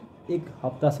 1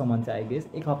 हप्तासम्म चाहिँ आई गेस,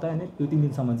 1 हप्ता होइन 2-3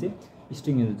 दिनसम्म चाहिँ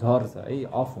स्ट्रिङहरू झर्छ है,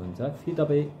 अफ हुन्छ। फेरि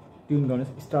तपाईँ ट्युन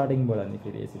गर्नुहोस् स्टार्टिङबाट नि,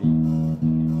 फेरि यसरी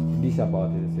दिशा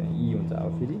पाउँदै ई हुन्छ।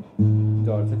 अब फेरि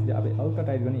झर्छ, फेरि अब हल्का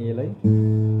टाइट गर्ने एलाई,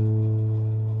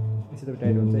 यसरी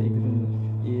टाइट हुन्छ। एक दिन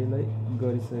एलाई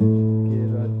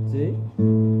गरिसकेर चाहिँ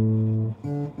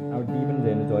अब डी पनि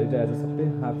झर्नु झरिरहेको छ सबै,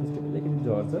 हाफ स्टेप अलिकति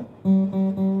झर्छ।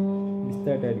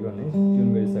 बिस्तारै टाइट गर्ने ट्युन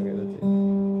गरिसकेर चाहिँ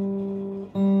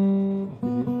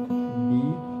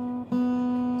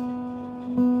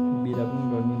बीलाई पनि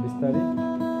गर्ने बिस्तारै।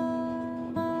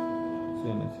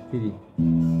 फेरि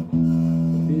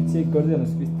चेक गर्दै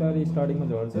जानुहोस्, बिस्तारै स्टार्टिङमा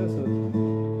झर्छ। सो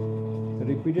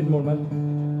रिपिटेड मोडमा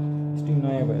स्ट्रिङ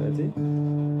नयाँ भएर चाहिँ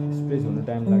स्ट्रेच हुनु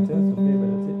टाइम लाग्छ। सो त्यही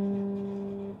भएर चाहिँ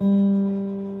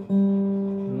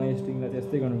नयाँ स्ट्रिङलाई चाहिँ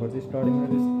यस्तै गर्नुपर्छ। स्टार्टिङमा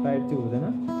टाइट चाहिँ हुँदैन,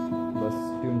 बस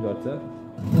ट्युन झर्छ।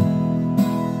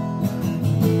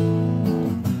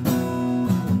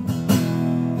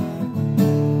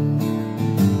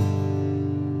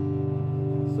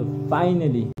 सो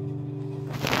फाइनली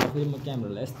फेरि म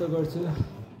क्यामेरालाई यस्तो गर्छु,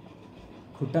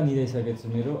 खुट्टा निदाइसकेको छु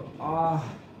मेरो।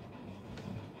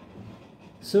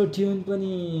 सो ट्युन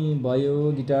पनि भयो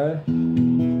गिटार।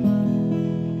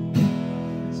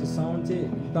 सो साउन्ड चाहिँ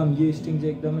एकदम, यो स्ट्रिङ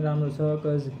चाहिँ एकदमै राम्रो छ।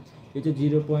 कज यो चाहिँ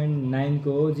 0.9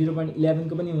 को हो, 0.11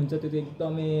 को पनि हुन्छ। त्यो चाहिँ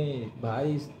एकदमै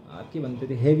भारी के भन्नु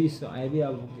त्यति हेभी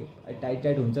अब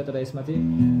टाइट हुन्छ तर यसमा चाहिँ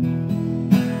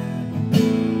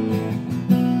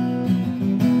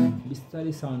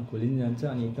बिस्तारै साउन्ड खोलिँदै जान्छ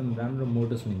अनि एकदम राम्रो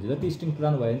मोटो सुनिन्छ। जति स्ट्रिङ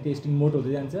पुरानो भयो भने त्यो स्ट्रिङ मोटो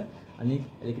हुँदै जान्छ अनि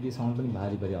अलिकति साउन्ड पनि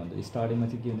भारी हुन्छ। स्टार्टिङमा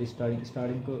चाहिँ के हुन्छ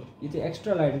स्टार्टिङको यो चाहिँ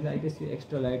एक्स्ट्रा लाइट हुन्छ। आई गेस यो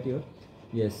एक्स्ट्रा लाइट हो।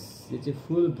 यस यो चाहिँ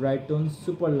फुल ब्राइट टोन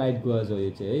सुपर लाइट गज हो यो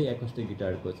चाहिँ है एकोस्टिक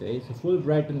गिटारको चाहिँ है। फुल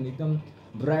ब्राइट टोन एकदम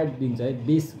ब्राइट दिन्छ है।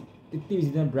 बेस त्यति बेसी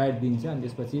एकदम ब्राइट दिन्छ अनि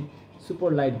त्यसपछि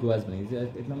सुपर लाइट गज भनेको चाहिँ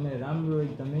एकदमै राम्रो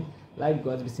एकदमै लाइट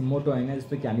गज बेसी मोटो होइन।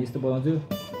 जस्तो कि हामी यस्तो बजाउँछु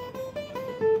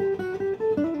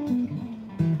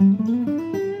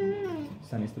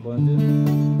यस्तो बजाउँछु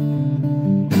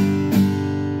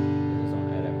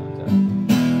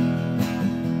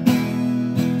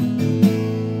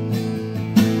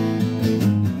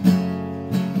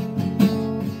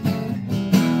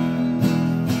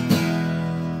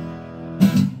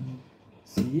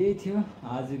यही थियो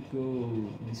आजको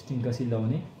स्ट्रिङ कसरी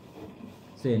लाउने।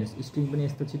 सो हेर्नुहोस् स्ट्रिङ पनि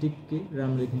यस्तो ठिकै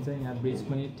राम्रो देखिन्छ। यहाँ ब्रिज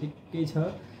पनि ठिकै छ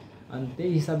अनि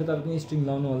त्यही हिसाबले तपाईँ पनि स्ट्रिङ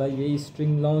लाउनु होला। यही स्ट्रिङ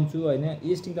लाउँछु होइन।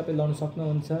 यो स्ट्रिङ तपाईँ लाउनु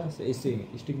सक्नुहुन्छ। सो यसै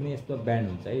स्ट्रिङ पनि यस्तो ब्यान्ड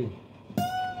हुन्छ है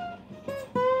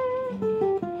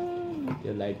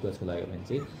यो लाइट गजको लाग्यो भने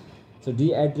चाहिँ। सो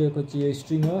डिएड्रियोको चाहिँ यो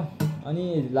स्ट्रिङ हो अनि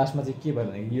लास्टमा चाहिँ के भयो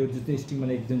भने यो जुन स्ट्रिङ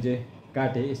मैले जुन चाहिँ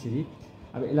काटेँ यसरी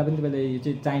अब यसलाई पनि तपाईँले यो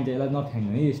चाहिँ चाहिन्छ यसलाई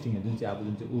नफ्याँक्नु है। यो स्ट्रिङहरू जुन चाहिँ अब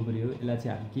जुन चाहिँ उब्रियो यसलाई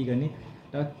चाहिँ हामी के गर्ने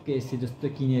टक्कै यसरी जस्तो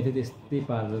किनेको थियो त्यस्तै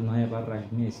पारेर नयाँ पारेर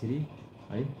राखिदिने यसरी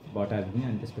है बटारिदिने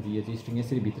अनि त्यसपछि यो चाहिँ स्ट्रिङ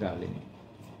यसरी भित्र हालिदिने।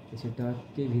 यसरी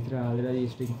टक्कै भित्र हालेर यो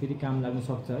स्ट्रिङ फेरि काम लाग्न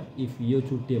सक्छ इफ यो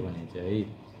चुट्टियो भने चाहिँ है।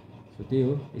 सो त्यही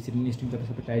हो यसरी नै स्ट्रिङ तपाईँ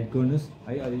सबै टाइट गर्नुहोस्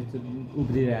है। अहिले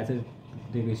उब्रिरहेको छ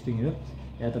टुटेको स्ट्रिङहरू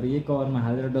या तपाईँ यही कभरमा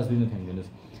हालेर डस्टबिनमा फ्याँकिदिनुहोस्।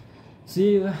 सो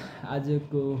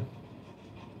आजको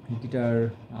गिटार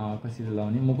कसरी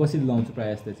लाउने म कसरी लाउँछु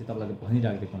प्रायः जस्तो चाहिँ तपाईँलाई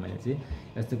भनिरहेको थिएँ मैले चाहिँ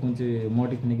यस्तो कुन चाहिँ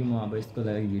मोटिभ थिएन कि म अब यसको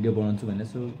लागि भिडियो बनाउँछु भनेर।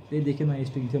 सो त्यही देखेँ म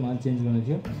स्ट्रिङ थियो मलाई चेन्ज गर्नु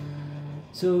थियो।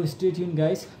 So stay tune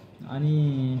guys. अनि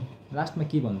लास्टमा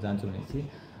के भन्न चाहन्छु भने चाहिँ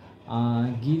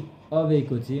गिभ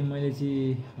अवेको चाहिँ मैले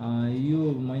चाहिँ यो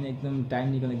महिना एकदम टाइम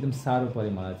निकाल्नु एकदम साह्रो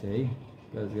पऱ्यो मलाई चाहिँ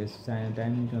है। बिकज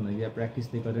टाइम निकाल्नु भनेको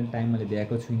प्र्याक्टिसले गर्दा टाइम मैले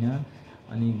भ्याएको छुइनँ।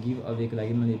 अनि गिभ अवेको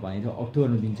लागि मैले भनेको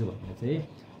अक्टोबरमा दिन्छु भनेर चाहिँ।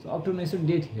 सो अक्टोबरमा यसो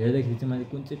डेट हेर्दाखेरि चाहिँ मैले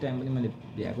कुन चाहिँ टाइम पनि मैले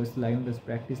भ्याएको जस्तो लाग्यो। प्लस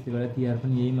प्र्याक्टिसले गर्दा तिहार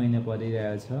पनि यही महिना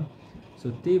परिरहेको छ। सो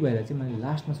त्यही भएर चाहिँ मैले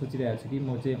लास्टमा सोचिरहेको छु कि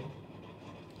म चाहिँ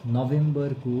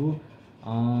नोभेम्बरको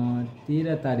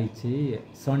 13 तारिक चाहिँ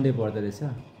सन्डे पर्दो रहेछ।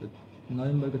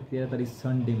 नोभेम्बरको 13 तारिक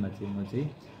सन्डेमा चाहिँ म चाहिँ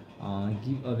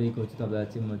गिभ अवेको चाहिँ तपाईँलाई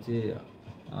चाहिँ म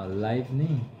चाहिँ लाइभ नै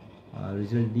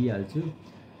रिजल्ट दिइहाल्छु।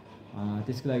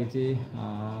 त्यसको लागि चाहिँ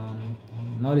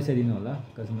नरिसाइदिनु होला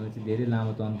बिकज मैले चाहिँ धेरै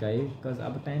लामो तन्काएँ। बिकज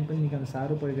अब टाइम पनि निकाल्नु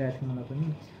साह्रो परिरहेको थियो मलाई पनि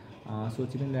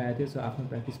सोची पनि रहेको थियो। सो आफ्नो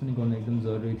प्र्याक्टिस पनि गर्नु एकदम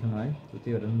जरुरी थियो मलाई। सो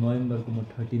त्यही भएर नोभेम्बरको म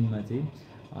 13मा चाहिँ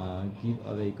गिभ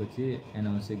अवेको चाहिँ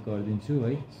एनाउन्स चाहिँ गरिदिन्छु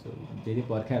है। सो धेरै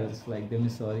पर्खाएर जसको लागि एकदमै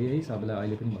सरी है सबैलाई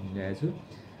अहिले पनि भनिरहेको छु।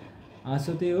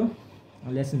 सो त्यही हो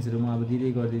लेसन्सहरू म अब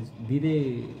दिँदै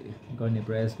गर्ने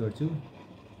प्रयास गर्छु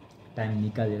टाइम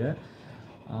निकालेर।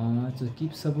 So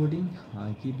keep supporting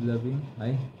keep loving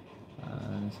है।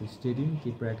 So stay tune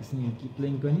keep practising and keep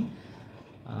playing पनि।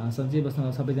 सन्चै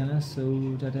बस्नु सबैजना। So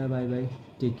tata bye bye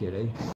take care है।